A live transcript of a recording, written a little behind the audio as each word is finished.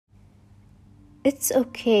It's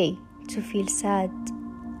okay to feel sad,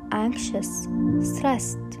 anxious,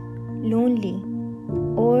 stressed, lonely,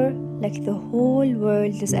 or like the whole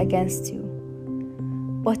world is against you.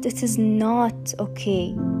 But it is not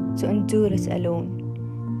okay to endure it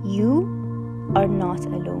alone. You are not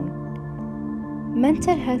alone.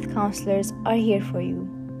 Mental health counselors are here for you.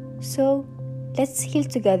 So let's heal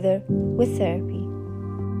together with therapy.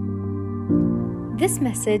 This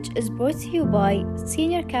message is brought to you by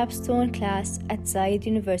Senior Capstone Class at Zayed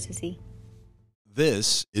University.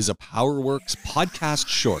 This is a PowerWorks podcast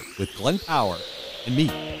short with Glenn Power and me,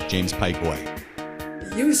 James Pikeway.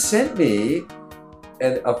 You sent me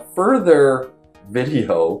a further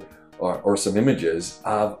video or some images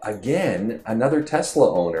of, again, another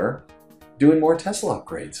Tesla owner doing more Tesla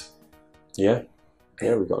upgrades. Yeah,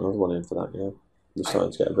 we got another one in for that, yeah. We're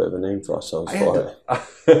starting to get a bit of a name for ourselves for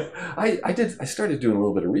it. I started doing a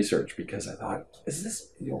little bit of research because I thought, is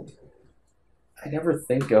this, I never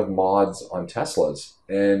think of mods on Teslas.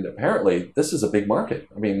 And apparently this is a big market.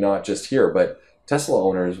 I mean, not just here, but Tesla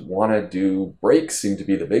owners want to do brakes, seem to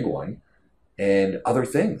be the big one, and other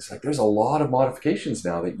things. Like there's a lot of modifications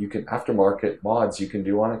now that you can, aftermarket mods you can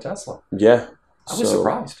do on a Tesla. Yeah. I was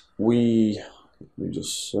surprised. We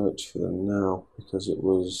just search for them now because it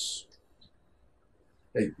was...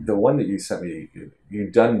 The one that you sent me,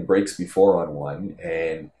 you've done brakes before on one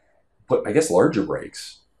and put, I guess, larger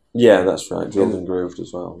brakes. Yeah, that's right. Drilled and grooved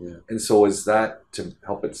as well, yeah. And so is that to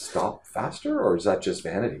help it stop faster, or is that just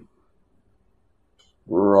vanity?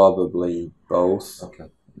 Probably both. Okay.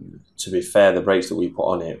 To be fair, the brakes that we put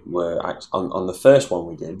on it were... On the first one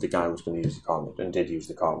we did, the guy was going to use the car and did use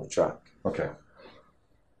the car on the track. Okay.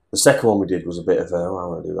 The second one we did was a bit of I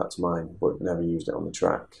want to do that to mine, but never used it on the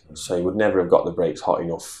track. So you would never have got the brakes hot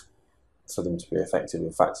enough for them to be effective.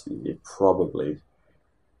 In fact, it probably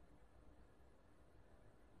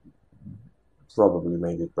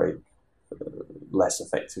made it brake less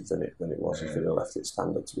effective than it was if you'd have left it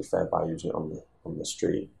standard, to be fair, by using it on the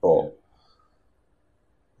street. But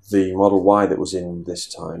the Model Y that was in this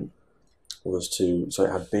time was so it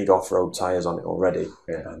had big off-road tyres on it already,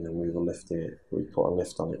 and then we put a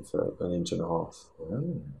lift on it for 1.5 inches.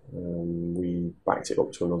 We backed it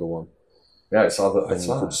up to another one. Yeah, I saw that. And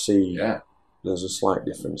you could see there's a slight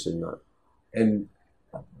difference in that. And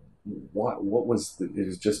what was it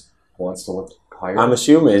was just wants to look higher? I'm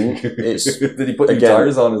assuming it's... Did he put new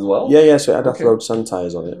tyres on as well? Yeah, so it had off-road sand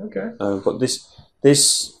tyres on it. Okay. But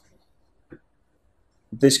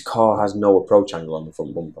this car has no approach angle on the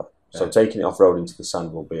front bumper. So taking it off-road into the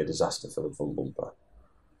sand will be a disaster for the front bumper.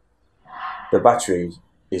 The battery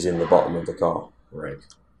is in the bottom of the car. Right.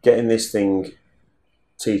 Getting this thing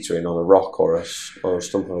teetering on a rock or a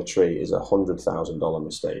stump of a tree is $100,000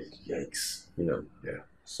 mistake. Yikes. Yeah.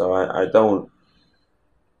 So I don't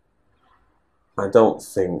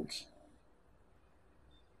think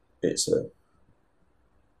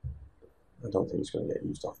it's going to get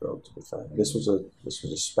used off-road, to be fair. This was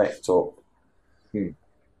a spec'd up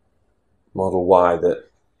Model Y that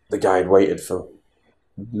the guy had waited for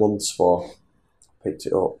months for, picked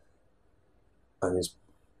it up, and his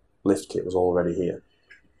lift kit was already here.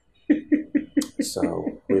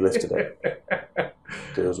 So we lifted it.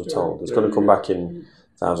 Did as we're told. It's going to come back in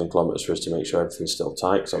 1,000 kilometres for us to make sure everything's still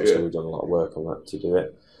tight, because obviously we've done a lot of work on that to do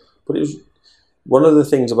it. But it was one of the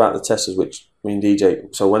things about the Teslas which me and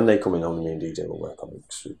DJ, so when they come in, only me and DJ will work on them,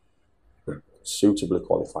 because we're suitably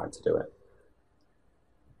qualified to do it.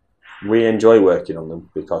 We enjoy working on them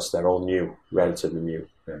because they're all new, relatively new.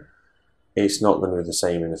 Yeah. It's not going to be the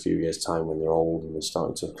same in a few years' time when they're old and they're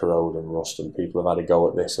starting to corrode and rust and people have had a go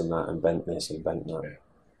at this and that and bent this and bent that.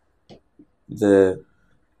 Yeah.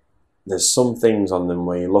 There's some things on them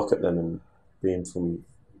where you look at them, and being from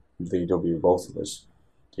VW, both of us,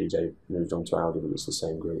 DJ moved on to Audi, but it's the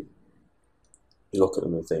same group. You look at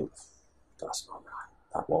them and think, that's not right,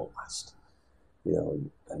 that won't last.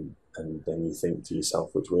 And then you think to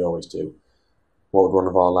yourself, which we always do, what would one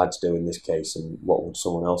of our lads do in this case, and what would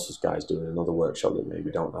someone else's guys do in another workshop that maybe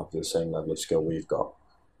don't have the same level of skill we've got?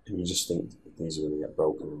 And you just think these are going to get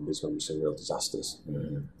broken and there's going to be some real disasters.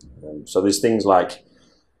 Mm-hmm. So there's things like,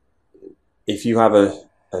 if you have a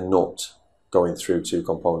nut going through two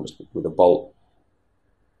components with a bolt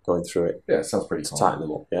going through it, it sounds pretty to tighten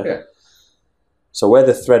them up. Yeah. So where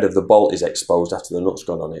the thread of the bolt is exposed after the nut's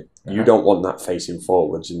gone on it, you don't want that facing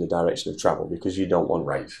forwards in the direction of travel, because you don't want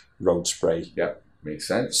road spray. Yeah, makes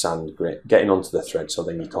sense. Sand, grit, getting onto the thread, so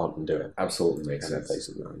then you can't undo it. Absolutely makes sense.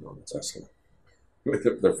 Facing that on the Tesla.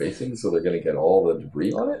 They're facing, so they're going to get all the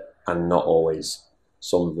debris on it? And not always.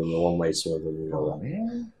 Some of them are one way, some of them are the other. Oh,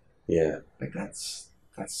 man. Yeah. Like that's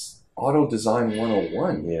Auto Design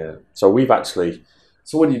 101. Yeah. So we've actually...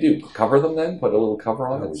 So what do? Cover them then? Put a little cover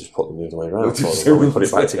on it? We just put them the other way around and we put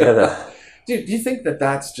it back together. Do you think that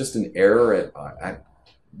that's just an error at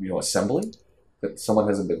assembly? That someone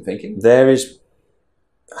hasn't been thinking? There is...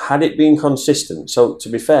 Had it been consistent... So to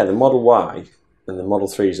be fair, the Model Y and the Model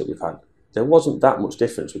 3s that we've had, there wasn't that much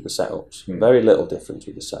difference with the setups. Very little difference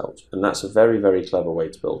with the setups. And that's a very, very clever way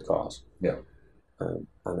to build cars. Yeah.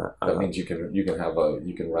 That means you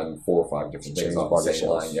can run 4 or 5 different things on the same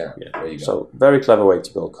line. Yeah. There you go. So very clever way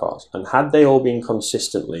to build cars. And had they all been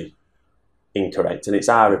consistently incorrect, and it's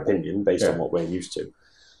our opinion based on what we're used to,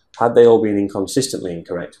 had they all been inconsistently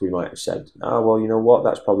incorrect, we might have said, well, you know what,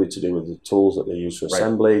 that's probably to do with the tools that they use for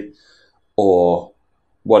assembly or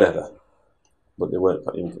whatever. But they weren't.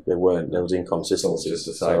 There was inconsistency.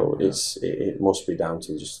 So it must be down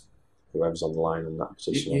to just whoever's on the line in that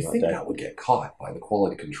position. You think that would get caught by the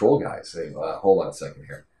quality control guys saying, hold on a second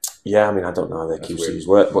here. Yeah, I mean, I don't know how their QCs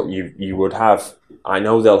work, but you would have, I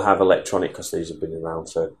know they'll have electronic, because these have been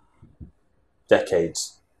around for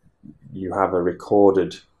decades. You have a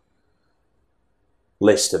recorded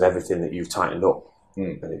list of everything that you've tightened up,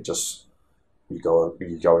 and it just, you go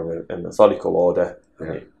in a methodical order,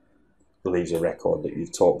 and it leaves a record that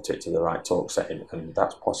you've torqued it to the right torque setting, and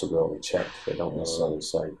that's possibly only checked. They don't necessarily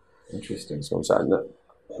say. Interesting. So I'm saying that,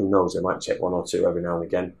 who knows, they might check 1 or 2 every now and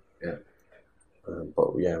again. Yeah.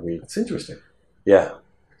 But yeah, That's interesting. Yeah.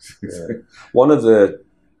 One of the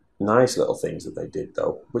nice little things that they did,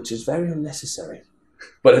 though, which is very unnecessary.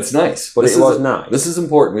 But it's nice. But it was nice. This is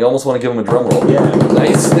important. We almost want to give them a drum roll. Yeah.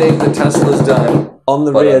 Nice thing that Tesla's done. On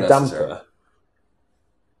the rear damper,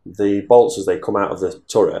 the bolts as they come out of the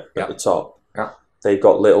turret at the top, they've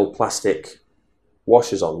got little plastic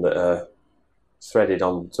washers on that are threaded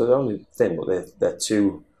on, so they're only thin, but they're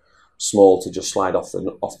too small to just slide off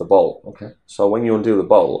the bolt. Okay. So when you undo the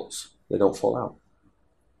bolts, they don't fall out.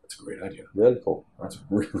 That's a great idea. Really cool. That's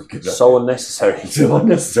really good. So unnecessary. So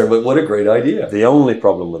unnecessary, but what a great idea. The only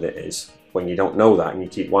problem with it is when you don't know that and you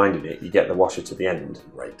keep winding it, you get the washer to the end.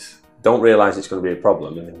 Right. Don't realise it's going to be a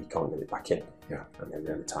problem, and then you can't get it back in. Yeah. And they're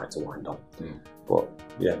really tight to wind on. But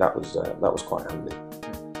yeah, that was quite handy.